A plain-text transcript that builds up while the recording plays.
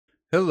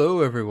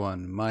Hello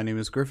everyone, my name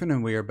is Griffin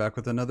and we are back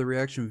with another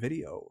reaction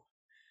video.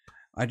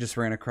 I just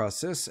ran across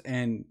this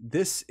and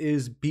this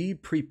is Be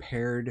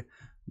Prepared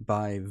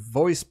by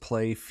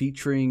VoicePlay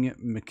featuring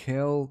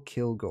Mykal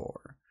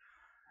Kilgore.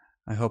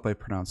 I hope I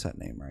pronounced that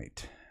name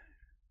right.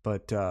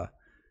 But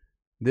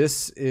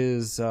this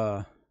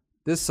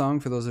song,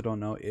 for those who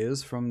don't know,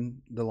 is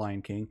from The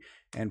Lion King,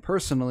 and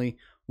personally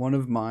one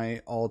of my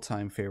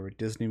all-time favorite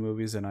Disney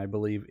movies, and I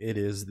believe it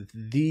is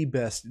the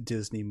best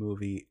Disney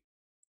movie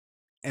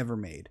ever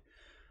made,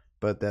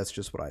 but that's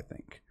just what I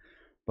think.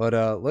 But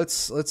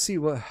let's see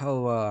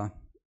how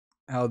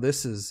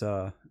this is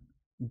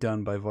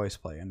done by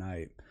VoicePlay, and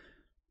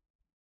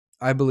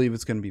I believe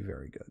it's going to be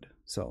very good.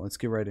 So let's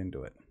get right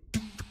into it. I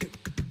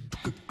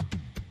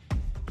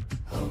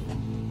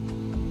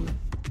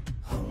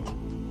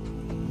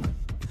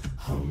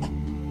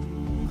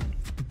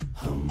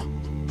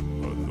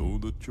know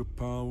that your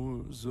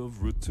powers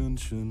of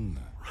retention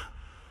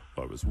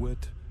are as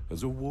wet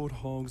as a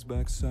warthog's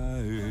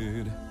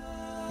backside,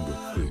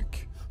 but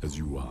thick as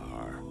you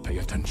are, pay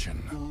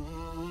attention.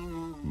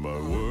 My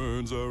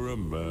words are a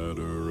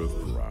matter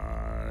of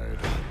pride.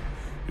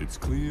 It's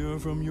clear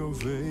from your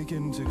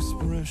vacant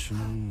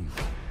expression,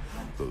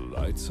 the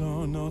lights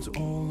are not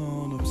all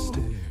on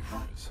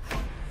upstairs,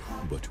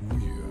 but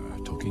we're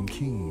talking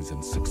kings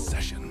and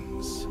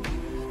successions.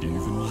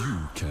 Even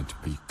you can't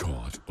be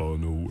caught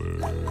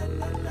unaware.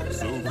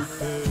 So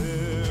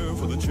prepare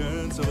for the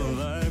chance of a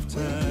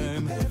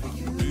lifetime.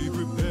 Be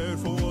prepared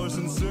for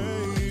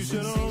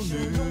sensational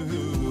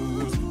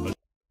news.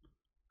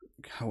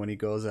 When he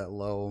goes that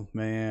low,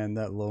 man,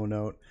 that low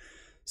note.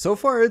 So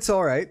far, it's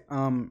all right.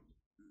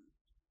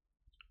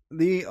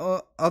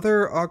 The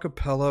other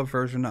acapella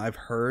version I've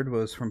heard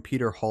was from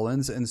Peter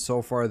Hollins, and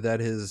so far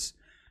that has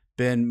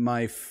been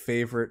my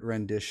favorite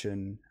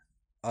rendition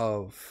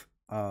of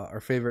our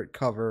favorite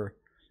cover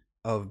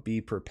of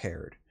Be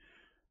Prepared.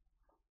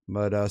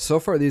 But so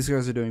far these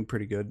guys are doing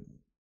pretty good.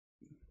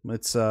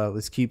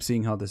 Let's keep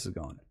seeing how this is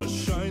going. A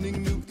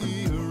shining new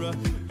era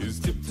is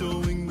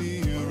tiptoeing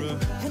nearer.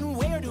 And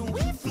where do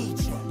we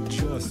feature?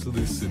 Just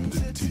listen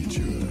to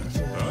teacher.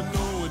 I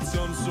know it's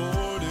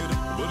unsorted,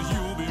 but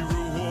you'll be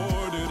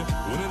rewarded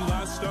when at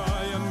last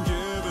I am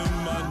given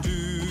my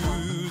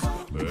dues,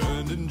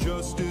 and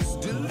injustice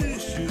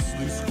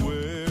deliciously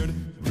squared.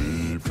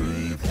 Be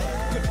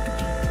prepared.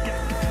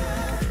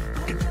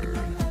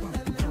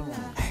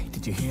 Hey,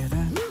 did you hear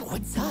that?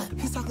 What's up?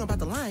 He's talking about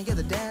the lion, yeah,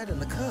 the dad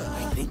and the cub.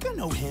 I think I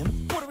know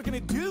him. What are we gonna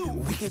do?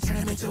 We could turn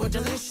him into a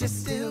delicious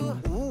stew.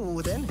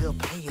 Ooh, then he'll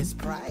pay his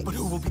price. But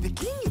who will be the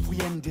king if we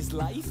end his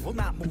life? Well,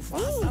 not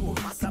Mufasa,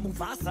 Mufasa,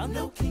 Mufasa.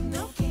 No king,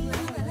 no king.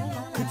 La, la, la,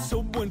 la. Could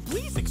someone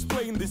please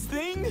explain this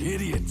thing?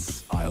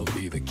 Idiots, I'll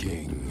be the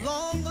king.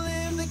 Long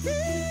live the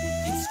king.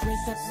 It's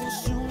great that we'll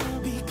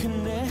soon be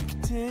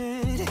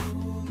connected.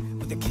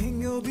 But the king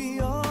will be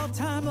all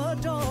time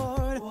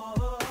adored.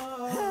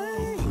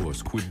 Of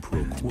course, quid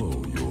pro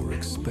quo, you're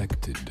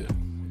expected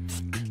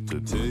to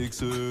take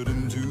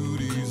certain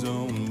duties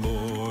on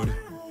board.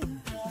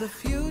 The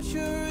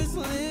future is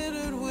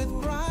littered with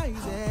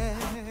prizes.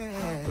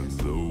 As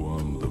though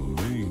I'm the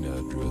main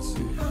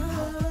addressee.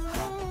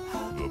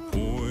 The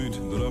point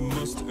that I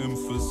must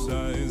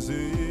emphasize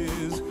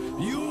is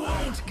you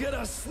won't get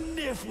a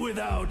sniff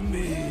without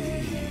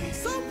me.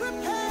 So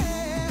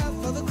prepare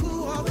for the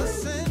coup of the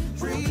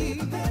century. Be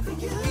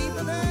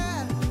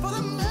prepared for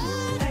the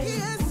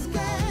mightiest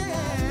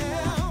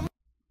scam.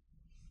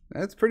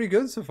 That's pretty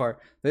good so far.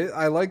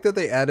 I like that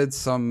they added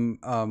some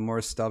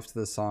more stuff to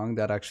the song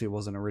that actually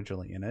wasn't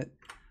originally in it.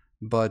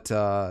 But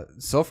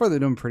so far they're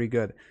doing pretty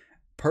good.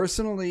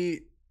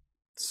 Personally,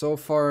 so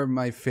far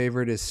my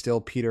favorite is still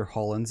Peter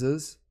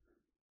Hollins's.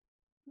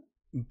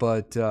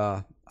 But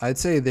I'd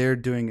say they're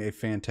doing a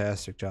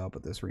fantastic job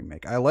with this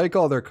remake. I like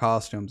all their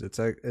costumes.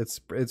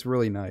 It's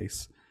really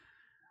nice.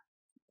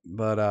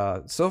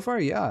 But so far,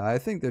 yeah, I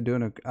think they're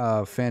doing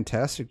a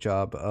fantastic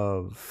job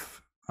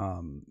of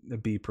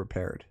Be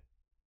Prepared.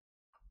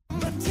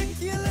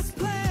 Meticulous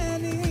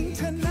planning,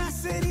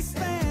 tenacity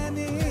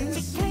spanning.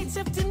 Decades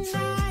of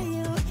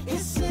denial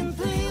is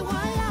simply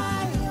why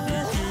I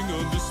am. King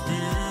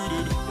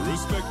undisputed,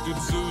 respected,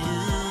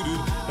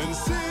 saluted, and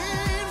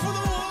seen for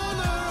the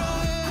wonder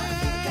I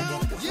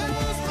am.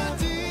 Yes, my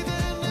teeth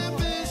and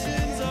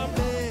ambitions are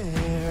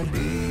bared.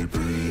 Be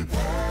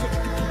prepared.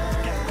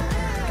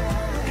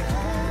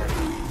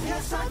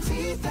 Yes, our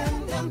teeth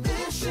and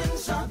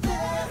ambitions are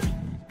there.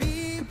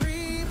 Be prepared.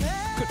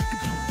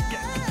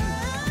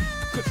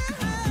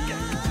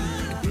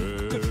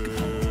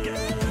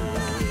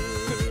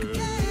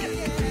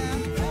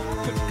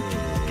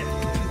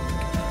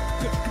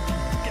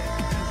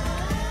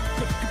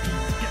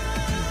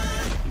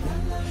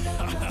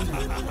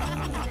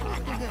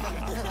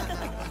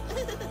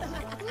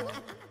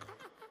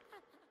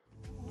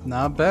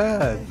 Not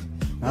bad.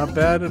 Not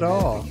bad at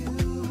all.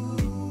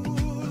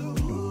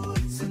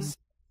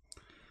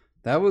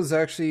 That was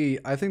actually,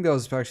 I think that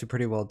was actually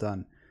pretty well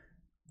done.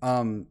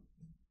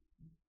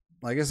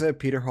 Like I said,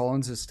 Peter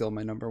Hollins is still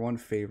my #1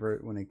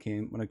 favorite when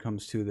it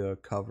comes to the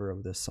cover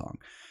of this song.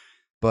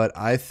 but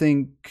I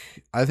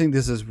think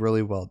this is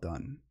really well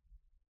done.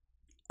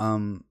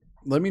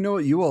 Let me know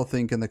what you all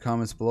think in the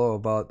comments below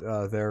about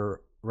their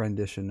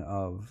rendition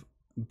of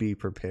Be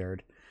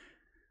Prepared.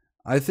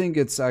 I think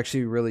it's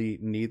actually really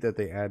neat that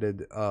they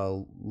added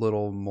a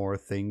little more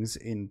things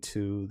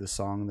into the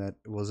song that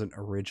wasn't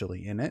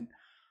originally in it.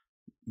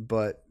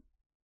 But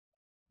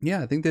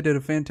yeah, I think they did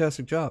a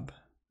fantastic job.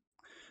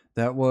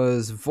 That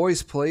was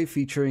VoicePlay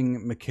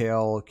featuring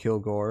Mykal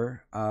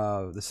Kilgore,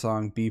 the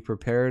song Be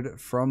Prepared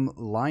from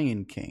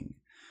Lion King.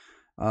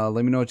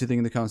 Let me know what you think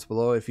in the comments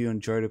below. If you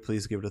enjoyed it,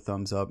 please give it a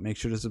thumbs up. Make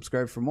sure to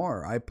subscribe for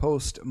more. I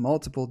post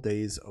multiple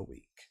days a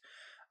week.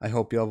 I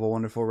hope you have a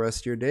wonderful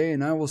rest of your day,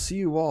 and I will see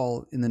you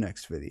all in the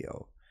next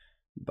video.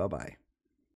 Bye-bye.